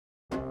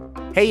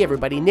Hey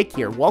everybody, Nick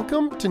here.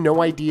 Welcome to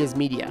No Ideas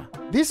Media.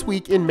 This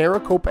week in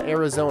Maricopa,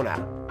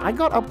 Arizona, I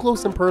got up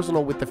close and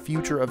personal with the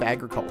future of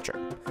agriculture.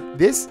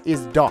 This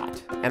is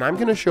Dot, and I'm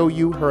going to show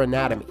you her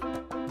anatomy.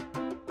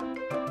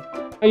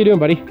 How you doing,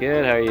 buddy?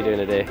 Good, how are you doing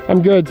today?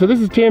 I'm good. So this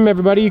is Tim,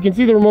 everybody. You can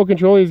see the remote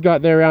control he's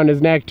got there around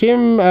his neck.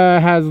 Tim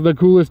has the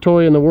coolest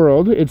toy in the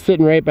world. It's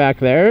sitting right back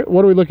there.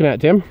 What are we looking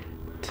at, Tim?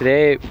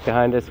 Today,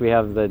 behind us, we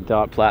have the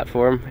Dot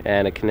platform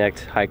and a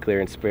Connect high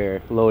clearance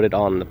sprayer loaded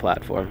on the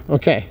platform.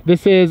 Okay,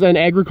 this is an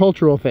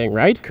agricultural thing,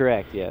 right?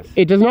 Correct, yes.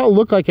 It does not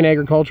look like an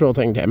agricultural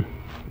thing, Tim.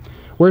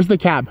 Where's the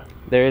cab?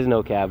 There is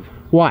no cab.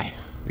 Why?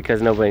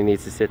 Because nobody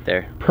needs to sit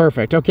there.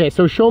 Perfect. Okay,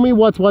 so show me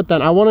what's what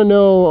then. I want to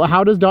know,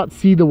 how does Dot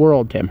see the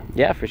world, Tim?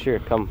 Yeah, for sure.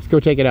 Come. Let's go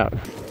take it out.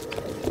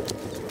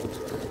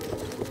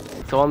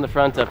 So on the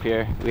front up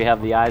here, we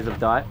have the eyes of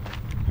Dot.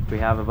 We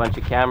have a bunch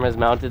of cameras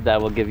mounted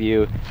that will give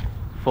you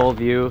full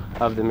view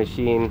of the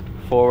machine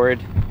forward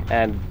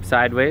and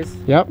sideways.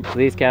 Yep. So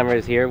these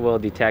cameras here will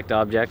detect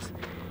objects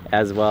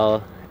as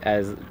well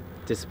as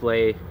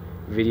display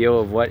video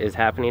of what is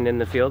happening in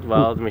the field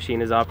while the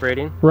machine is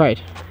operating.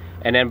 Right.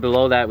 And then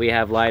below that we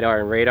have LiDAR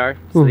and radar.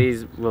 So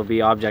these will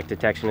be object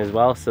detection as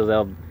well. So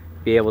they'll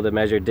be able to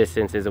measure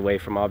distances away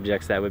from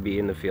objects that would be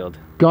in the field.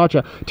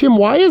 Gotcha. Tim,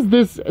 why is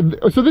this,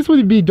 so this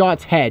would be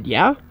Dot's head,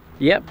 yeah?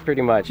 Yep,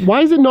 pretty much.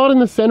 Why is it not in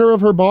the center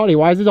of her body?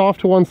 Why is it off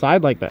to one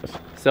side like this?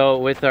 So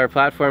with our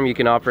platform, you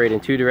can operate in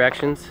two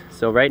directions.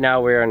 So right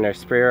now we're in our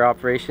sprayer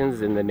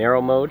operations in the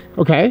narrow mode.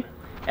 Okay.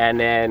 And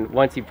then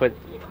once you put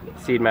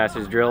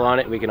Seedmaster's drill on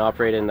it, we can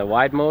operate in the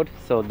wide mode.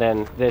 So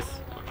then this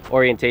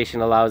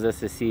orientation allows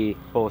us to see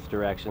both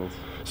directions.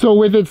 So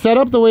with it set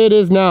up the way it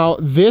is now,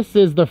 this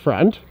is the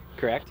front.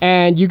 Correct.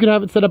 And you could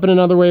have it set up in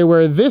another way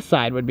where this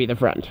side would be the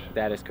front.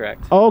 That is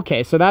correct.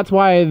 Okay, so that's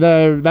why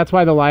the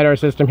LiDAR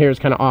system here is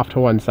kind of off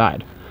to one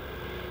side.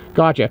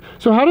 Gotcha.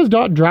 So how does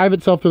Dot drive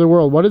itself through the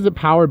world? What is it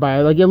powered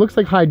by? Like, it looks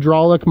like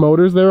hydraulic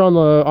motors there on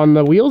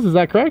the wheels, is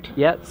that correct?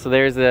 Yeah, so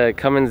there's a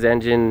Cummins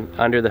engine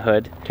under the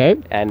hood. Okay.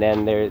 And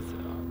then there's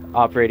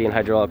operating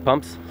hydraulic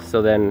pumps.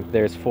 So then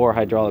there's 4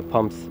 hydraulic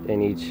pumps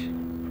in each,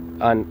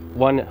 on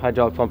one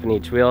hydraulic pump in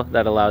each wheel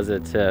that allows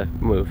it to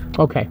move.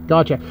 Okay,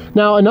 gotcha.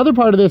 Now another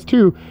part of this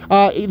too,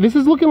 this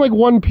is looking like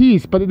one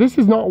piece, but this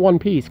is not one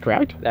piece,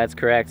 correct? That's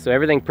correct. So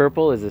everything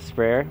purple is a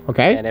sprayer.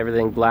 Okay. And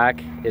everything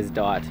black is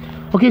Dot.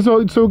 Okay,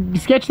 so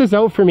sketch this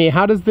out for me.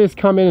 How does this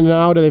come in and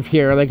out of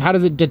here? Like, how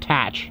does it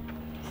detach?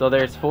 So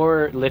there's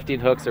 4 lifting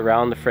hooks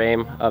around the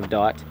frame of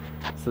Dot.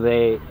 So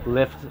they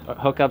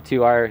hook up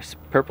to our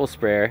purple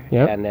sprayer,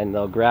 yep, and then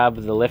they'll grab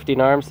the lifting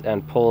arms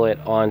and pull it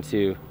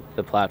onto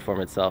the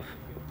platform itself.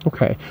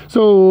 Okay,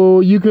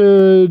 so you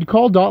could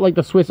call Dot like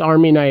the Swiss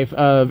Army knife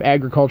of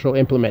agricultural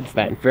implements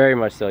then? Very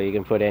much so. You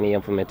can put any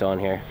implement on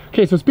here.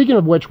 Okay, so speaking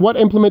of which, what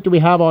implement do we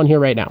have on here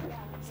right now?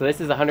 So this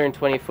is a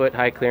 120-foot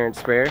high clearance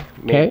sprayer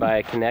made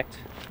by Connect.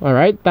 All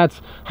right, that's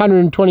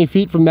 120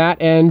 feet from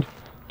that end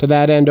to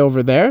that end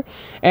over there,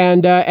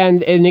 and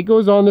it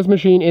goes on this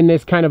machine in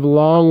this kind of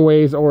long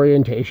ways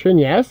orientation.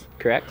 Yes,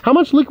 correct. How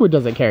much liquid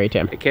does it carry,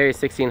 Tim? It carries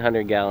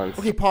 1,600 gallons.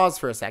 Okay, pause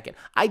for a second.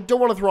 I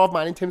don't want to throw off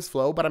mine and Tim's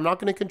flow, but I'm not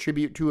going to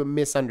contribute to a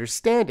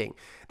misunderstanding.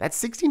 That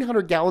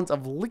 1,600 gallons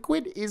of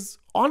liquid is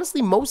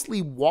honestly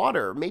mostly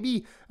water,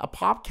 maybe a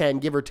pop can,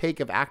 give or take,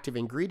 of active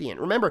ingredient.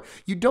 Remember,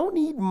 you don't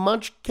need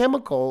much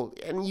chemical,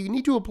 and you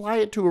need to apply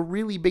it to a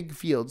really big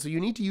field, so you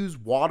need to use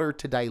water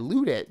to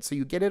dilute it so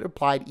you get it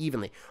applied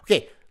evenly.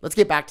 Okay, let's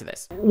get back to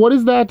this. What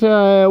is that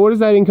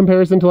in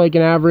comparison to like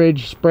an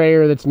average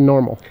sprayer that's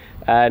normal?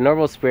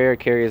 Normal sprayer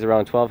carries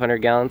around 1,200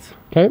 gallons.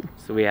 Okay.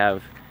 So we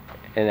have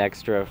an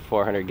extra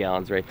 400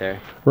 gallons right there.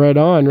 Right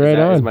on, right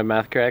on. Is my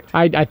math correct?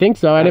 I think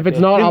so, and if it's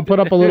not, I'll put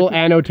up a little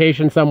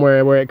annotation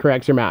somewhere where it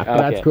corrects your math.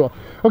 But okay, that's cool.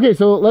 Okay,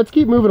 so let's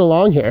keep moving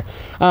along here.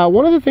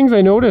 One of the things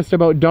I noticed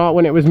about Dot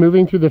when it was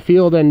moving through the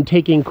field and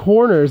taking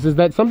corners is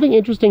that something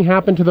interesting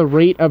happened to the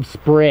rate of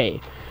spray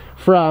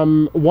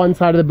from one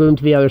side of the boom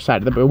to the other side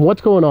of the boom. What's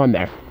going on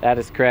there? That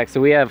is correct.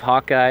 So we have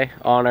Hawkeye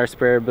on our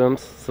sprayer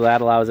booms, so that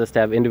allows us to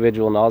have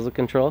individual nozzle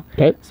control.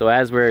 Okay. So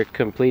as we're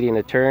completing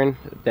a turn,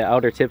 the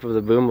outer tip of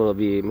the boom will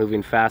be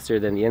moving faster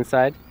than the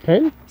inside.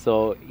 Okay.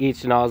 So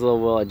each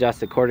nozzle will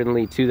adjust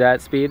accordingly to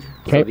that speed.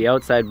 Okay. So the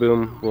outside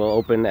boom will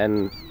open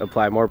and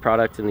apply more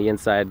product, and the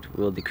inside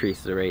will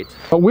decrease the rate.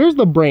 But where's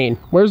the brain?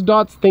 Where's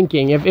Dot's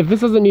thinking? If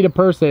this doesn't need a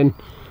person,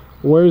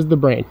 where's the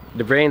brain?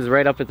 The brain's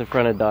right up at the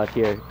front of Dot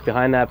here.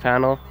 Behind that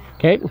panel,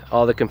 okay,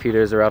 all the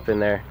computers are up in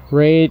there.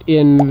 Right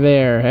in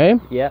there, hey?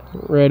 Yeah.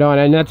 Right on,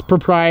 and that's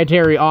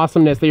proprietary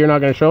awesomeness that you're not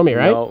going to show me,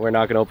 right? No, we're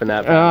not going to open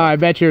that panel. Oh, I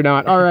bet you're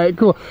not. All right,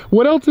 cool.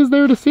 What else is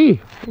there to see?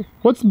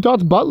 What's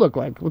Dot's butt look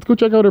like? Let's go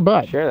check out her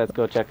butt. Sure, let's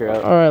go check her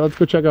out. All right, let's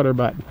go check out her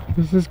butt.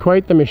 This is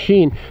quite the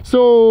machine.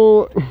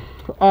 So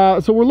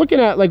we're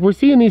looking at, like, we're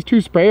seeing these 2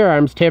 sprayer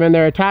arms, Tim, and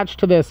they're attached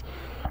to this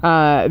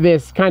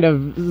this kind of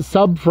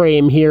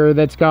subframe here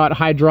that's got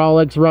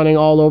hydraulics running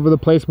all over the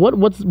place.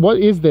 What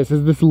is this?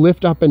 Is this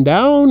lift up and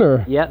down,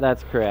 or? Yeah,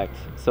 that's correct.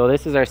 So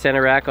this is our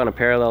center rack on a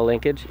parallel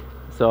linkage.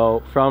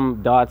 So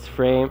from Dot's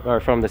frame, or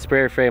from the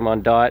sprayer frame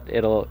on Dot,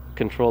 it'll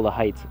control the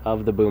height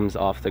of the booms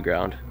off the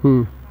ground.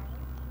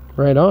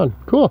 Right on.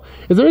 Cool.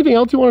 Is there anything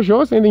else you want to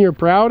show us? Anything you're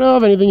proud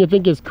of? Anything you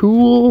think is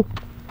cool?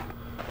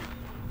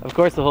 Of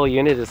course, the whole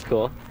unit is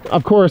cool.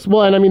 Of course.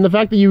 Well, and I mean the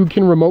fact that you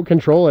can remote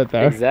control it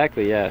there.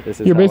 Exactly. Yeah. This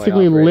is You're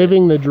basically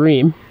living the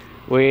dream.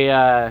 We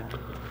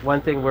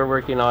one thing we're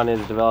working on is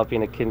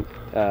developing a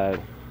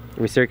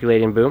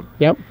recirculating boom.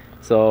 Yep.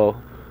 So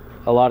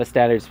a lot of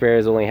standard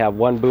sprayers only have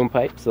one boom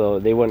pipe, so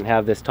they wouldn't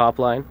have this top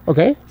line.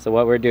 Okay. So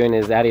what we're doing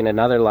is adding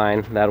another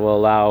line that will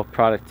allow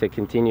product to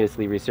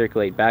continuously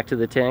recirculate back to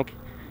the tank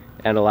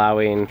and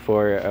allowing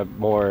for a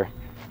more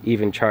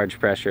even charge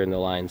pressure in the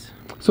lines.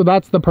 So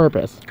that's the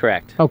purpose.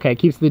 Correct. Okay,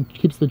 keeps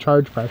the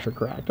charge pressure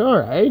correct. All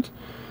right.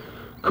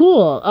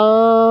 Cool.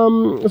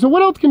 So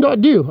what else can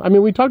Dot do? I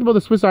mean, we talked about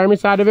the Swiss Army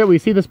side of it. We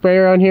see the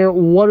sprayer on here.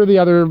 What are the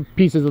other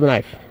pieces of the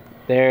knife?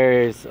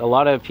 There's a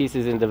lot of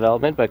pieces in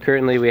development, but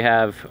currently we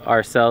have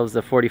ourselves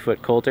the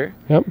 40-foot coulter.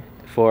 Yep.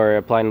 For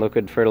applying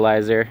liquid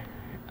fertilizer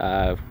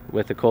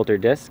with a coulter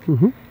disc.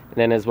 And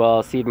then as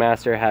well,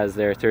 Seedmaster has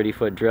their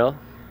 30-foot drill,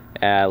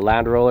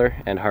 land roller,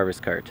 and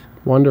harvest cart.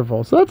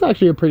 Wonderful. So that's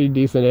actually a pretty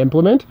decent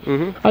implement.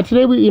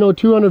 Today, we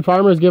 200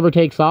 farmers give or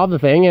take saw the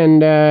thing,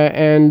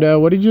 and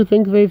what did you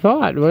think they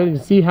thought? What, did you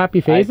see happy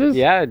faces?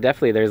 Yeah,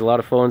 definitely. There's a lot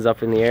of phones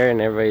up in the air,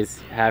 and everybody's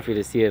happy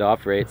to see it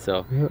operate.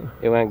 So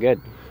it went good.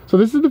 So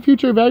this is the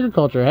future of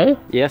agriculture, hey?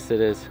 Yes, it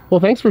is. Well,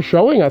 thanks for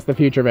showing us the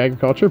future of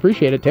agriculture.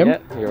 Appreciate it, Tim. Yeah,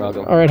 you're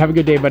welcome. All right, have a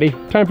good day, buddy.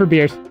 Time for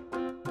beers.